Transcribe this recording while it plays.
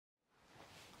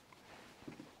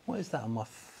What is that on my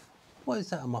what is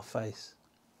that on my face?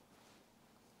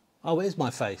 Oh, it is my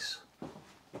face.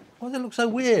 Why does it look so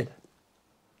weird?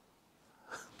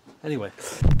 Anyway.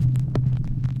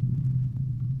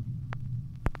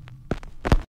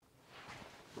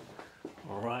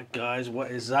 Alright guys,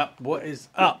 what is up? What is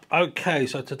up? Okay,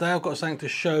 so today I've got something to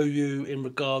show you in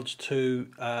regards to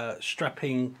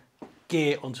strapping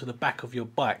gear onto the back of your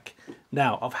bike.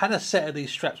 Now, I've had a set of these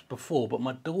straps before, but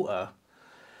my daughter,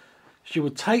 she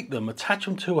would take them, attach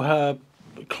them to her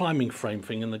climbing frame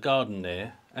thing in the garden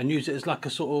there, and use it as like a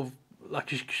sort of, like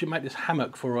she made this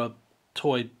hammock for a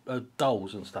toy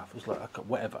dolls and stuff. It was like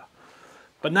whatever.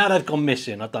 But now they've gone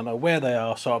missing. I don't know where they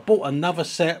are. So I bought another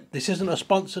set. This isn't a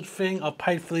sponsored thing. I've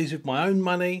paid for these with my own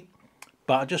money.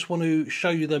 But I just want to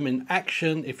show you them in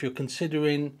action if you're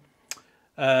considering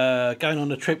going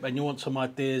on a trip and you want some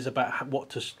ideas about what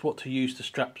to use to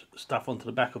strap stuff onto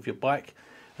the back of your bike.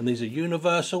 And these are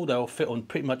universal. They'll fit on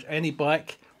pretty much any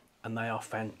bike. And they are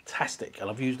fantastic.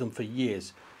 And I've used them for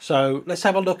years. So let's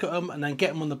have a look at them and then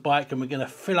get them on the bike. And we're going to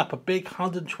fill up a big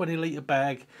 120 litre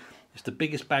bag. It's the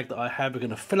biggest bag that I have. We're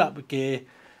going to fill up with gear.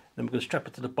 Then we're going to strap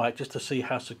it to the bike just to see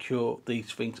how secure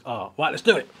these things are. Right, let's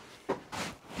do it.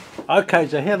 Okay,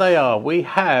 so here they are. We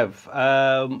have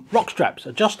ROK straps,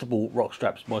 adjustable ROK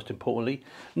straps, most importantly.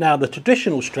 Now, the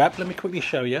traditional strap, let me quickly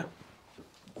show you.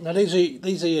 Now, these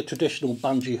are your traditional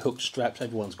bungee hook straps.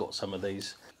 Everyone's got some of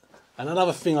these. And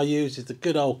another thing I use is the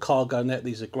good old cargo net.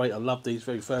 These are great. I love these,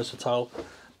 very versatile.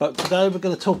 But today we're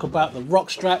going to talk about the ROK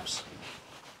straps.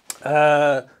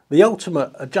 The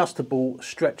ultimate adjustable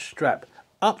stretch strap,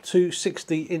 up to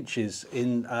 60 inches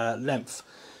in length.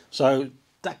 So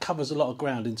that covers a lot of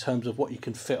ground in terms of what you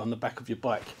can fit on the back of your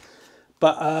bike.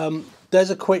 But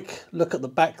there's a quick look at the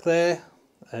back there.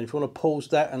 And if you want to pause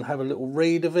that and have a little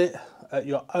read of it at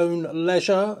your own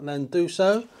leisure, then do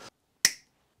so.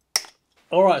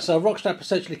 Alright, so a ROK strap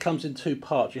essentially comes in two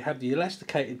parts. You have the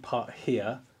elasticated part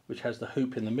here, which has the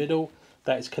hoop in the middle.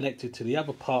 That is connected to the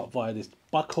other part via this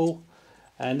buckle.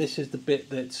 And this is the bit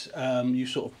that you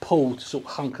sort of pull to sort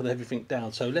of hunker everything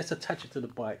down. So let's attach it to the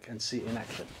bike and see it in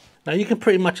action. Now you can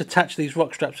pretty much attach these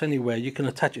ROK straps anywhere. You can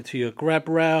attach it to your grab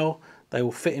rail. They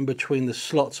will fit in between the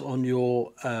slots on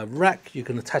your rack. You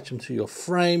can attach them to your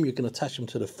frame. You can attach them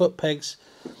to the foot pegs.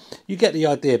 You get the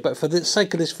idea. But for the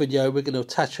sake of this video, we're going to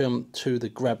attach them to the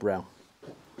grab rail.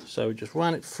 So we just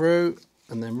run it through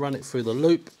and then run it through the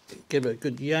loop. Give it a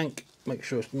good yank. Make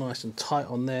sure it's nice and tight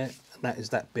on there. And that is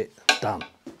that bit done.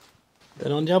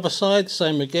 Then on the other side,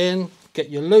 same again. Get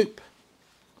your loop.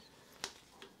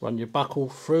 Run your buckle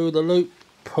through the loop.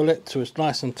 Pull it till it's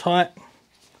nice and tight.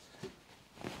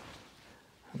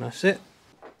 And that's it.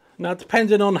 Now,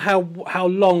 depending on how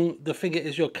long the thing it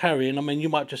is you're carrying, I mean, you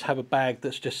might just have a bag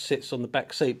that just sits on the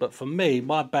back seat. But for me,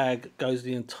 my bag goes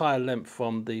the entire length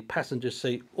from the passenger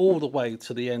seat all the way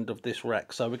to the end of this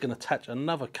rack. So we're going to attach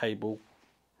another cable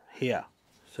here.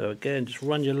 So again, just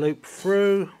run your loop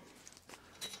through.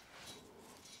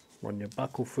 Run your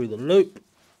buckle through the loop.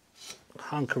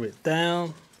 Hunker it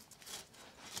down.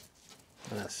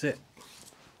 And that's it.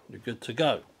 You're good to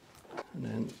go. And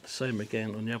then same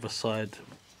again on the other side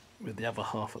with the other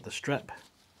half of the strap.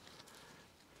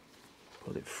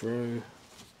 Pull it through.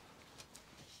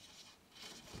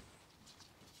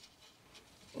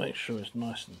 Make sure it's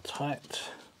nice and tight.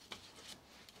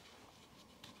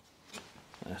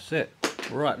 That's it.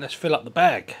 Right, let's fill up the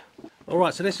bag.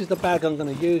 Alright, so this is the bag I'm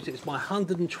going to use. It's my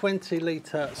 120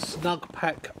 litre Snug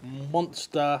Pack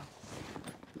Monster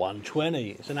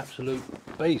 120. It's an absolute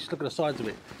beast. Look at the size of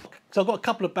it. So I've got a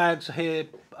couple of bags here.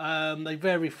 They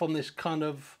vary from this kind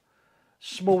of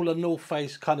smaller North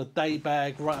Face kind of day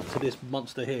bag right up to this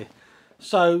monster here.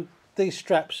 So these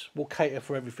straps will cater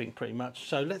for everything pretty much.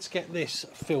 So let's get this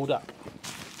filled up.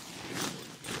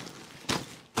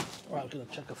 Right, we're going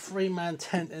to chuck a 3-man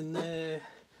tent in there.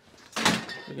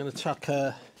 We're going to chuck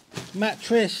a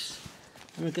mattress.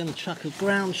 And we're going to chuck a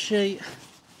ground sheet.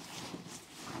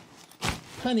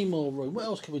 Plenty more room. What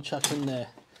else can we chuck in there?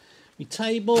 My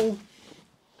table.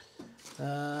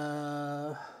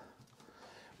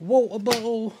 Water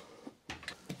bottle.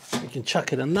 We can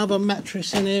chuck in another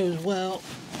mattress in here as well.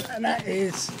 And that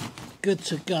is good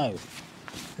to go.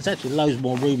 There's actually loads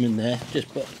more room in there.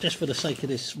 Just for the sake of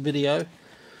this video.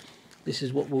 This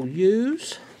is what we'll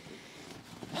use.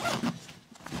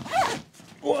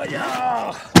 Oh,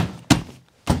 yeah.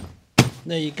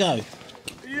 There you go.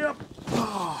 Yep.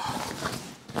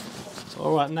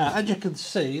 All right, now as you can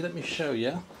see, let me show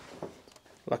you.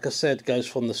 Like I said, it goes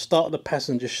from the start of the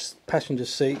passenger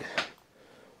seat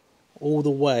all the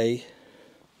way.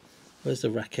 Where's the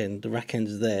rack end? The rack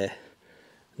end's there,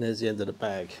 and there's the end of the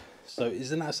bag. So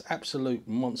isn't that an absolute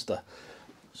monster?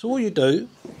 So all you do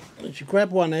is you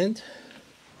grab one end,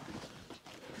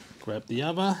 grab the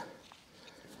other,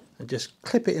 and just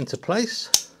clip it into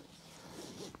place,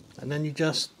 and then you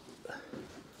just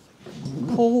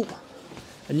pull,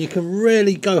 and you can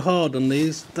really go hard on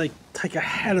these. They take a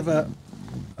hell of an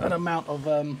amount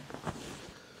of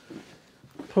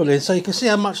pulling, so you can see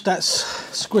how much that's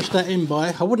squished that in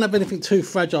by. I wouldn't have anything too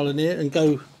fragile in here and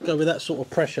go with that sort of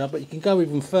pressure, but you can go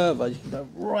even further. You can go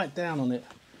right down on it.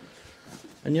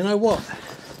 And you know what?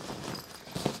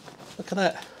 Look at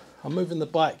that. I'm moving the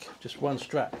bike just one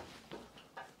strap.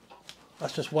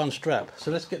 That's just one strap.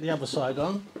 So let's get the other side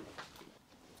on.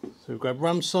 So we grab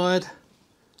one side,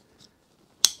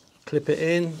 clip it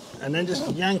in, and then just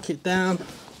yank it down,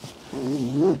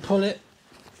 pull it,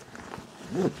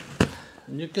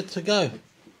 and you're good to go.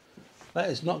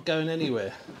 That is not going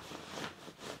anywhere.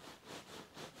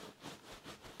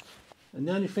 And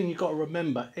the only thing you've got to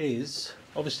remember is,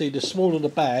 obviously the smaller the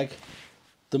bag,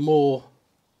 the more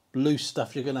loose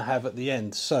stuff you're going to have at the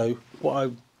end. So what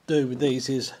I do with these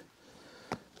is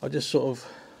I just sort of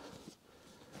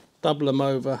double them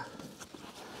over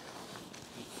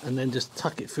and then just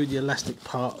tuck it through the elastic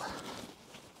part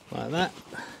like that.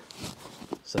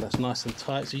 So that's nice and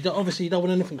tight. So you don't, obviously you don't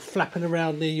want anything flapping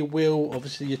around near your wheel,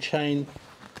 obviously your chain,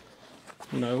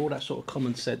 you know, all that sort of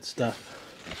common sense stuff.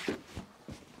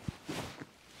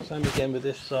 Same again with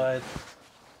this side.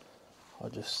 I'll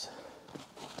just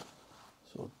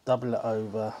sort of double it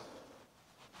over,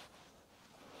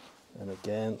 and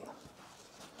again,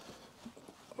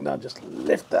 and I'll just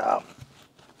lift that up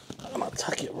and I'll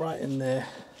tuck it right in there,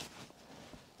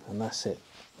 and that's it.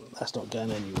 That's not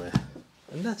going anywhere.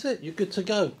 And that's it, you're good to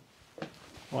go.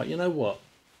 Right, you know what?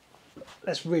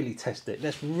 Let's really test it.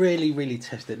 Let's really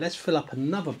test it. Let's fill up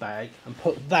another bag and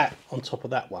put that on top of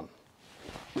that one.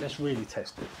 Let's really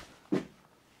test it.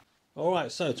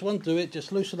 Alright, so to undo it,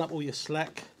 just loosen up all your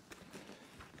slack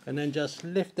and then just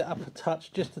lift it up a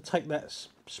touch just to take that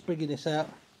springiness out,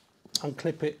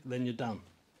 unclip it, then you're done.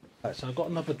 Right, so I've got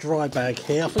another dry bag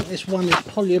here. I think this one is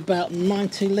probably about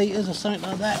 90 litres or something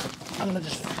like that. I'm going to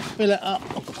just fill it up.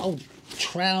 I've got old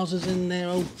trousers in there,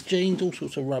 old jeans, all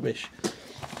sorts of rubbish.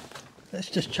 Let's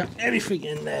just chuck everything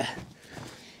in there.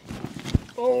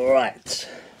 Alright.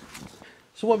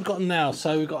 So what we've got now,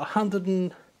 so we've got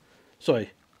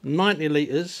 90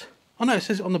 litres. Oh no, it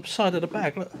says it on the side of the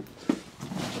bag, look.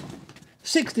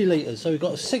 60 litres. So we've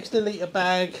got a 60 litre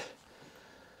bag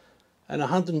and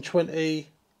 180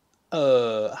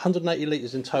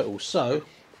 litres in total. So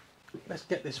let's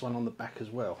get this one on the back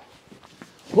as well.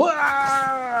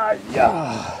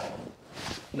 Yeah.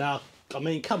 Now, I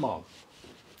mean, come on.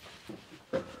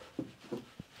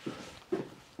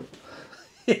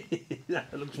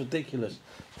 That looks ridiculous.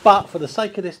 But for the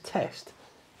sake of this test,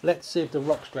 let's see if the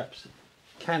ROK straps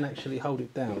can actually hold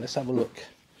it down. Let's have a look.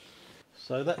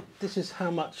 So this is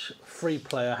how much free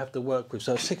play I have to work with.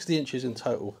 So 60 inches in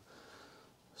total.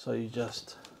 So you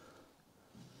just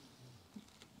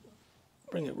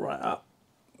bring it right up.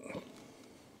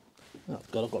 Oh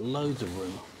God, I've got loads of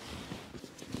room.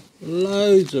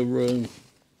 Loads of room.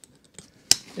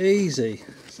 Easy.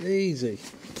 It's easy.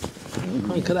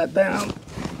 Anchor that down.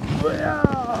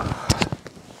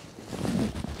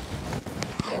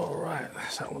 Alright,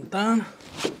 that's that one done.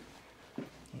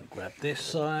 Grab this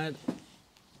side.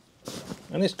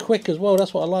 And it's quick as well,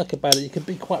 that's what I like about it. You can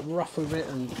be quite rough with it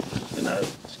and, you know,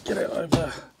 just get it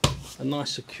over a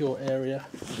nice secure area.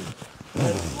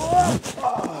 And,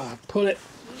 pull it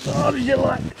as hard as you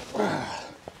like.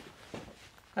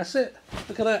 That's it,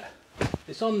 look at that.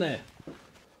 It's on there.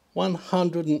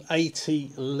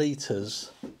 180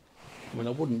 litres. I mean,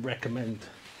 I wouldn't recommend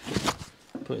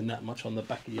putting that much on the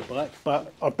back of your bike,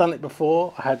 but I've done it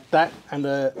before. I had that and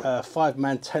a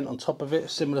 5-man tent on top of it,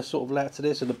 similar sort of layout to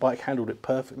this, and the bike handled it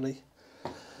perfectly.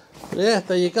 But yeah,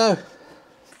 there you go.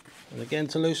 And again,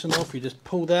 to loosen off, you just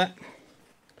pull that,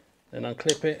 then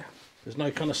unclip it. There's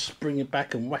no kind of springing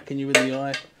back and whacking you in the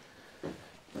eye.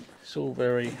 It's all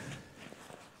very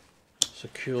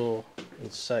secure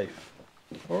and safe.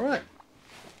 Alright.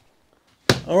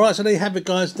 Alright, so there you have it,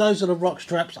 guys. Those are the ROK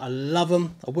straps. I love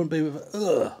them. I wouldn't be with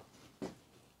it.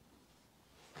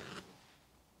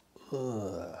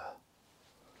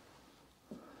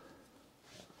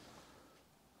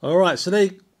 Alright, so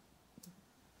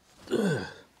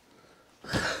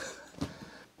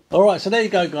Alright, so there you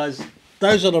go, guys.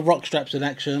 Those are the ROK straps in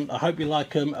action. I hope you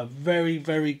like them. A very,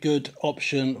 very good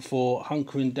option for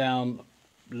hunkering down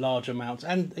large amounts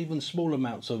and even small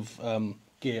amounts of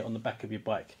gear on the back of your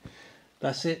bike.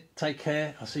 That's it. Take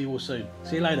care. I'll see you all soon.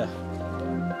 See you later.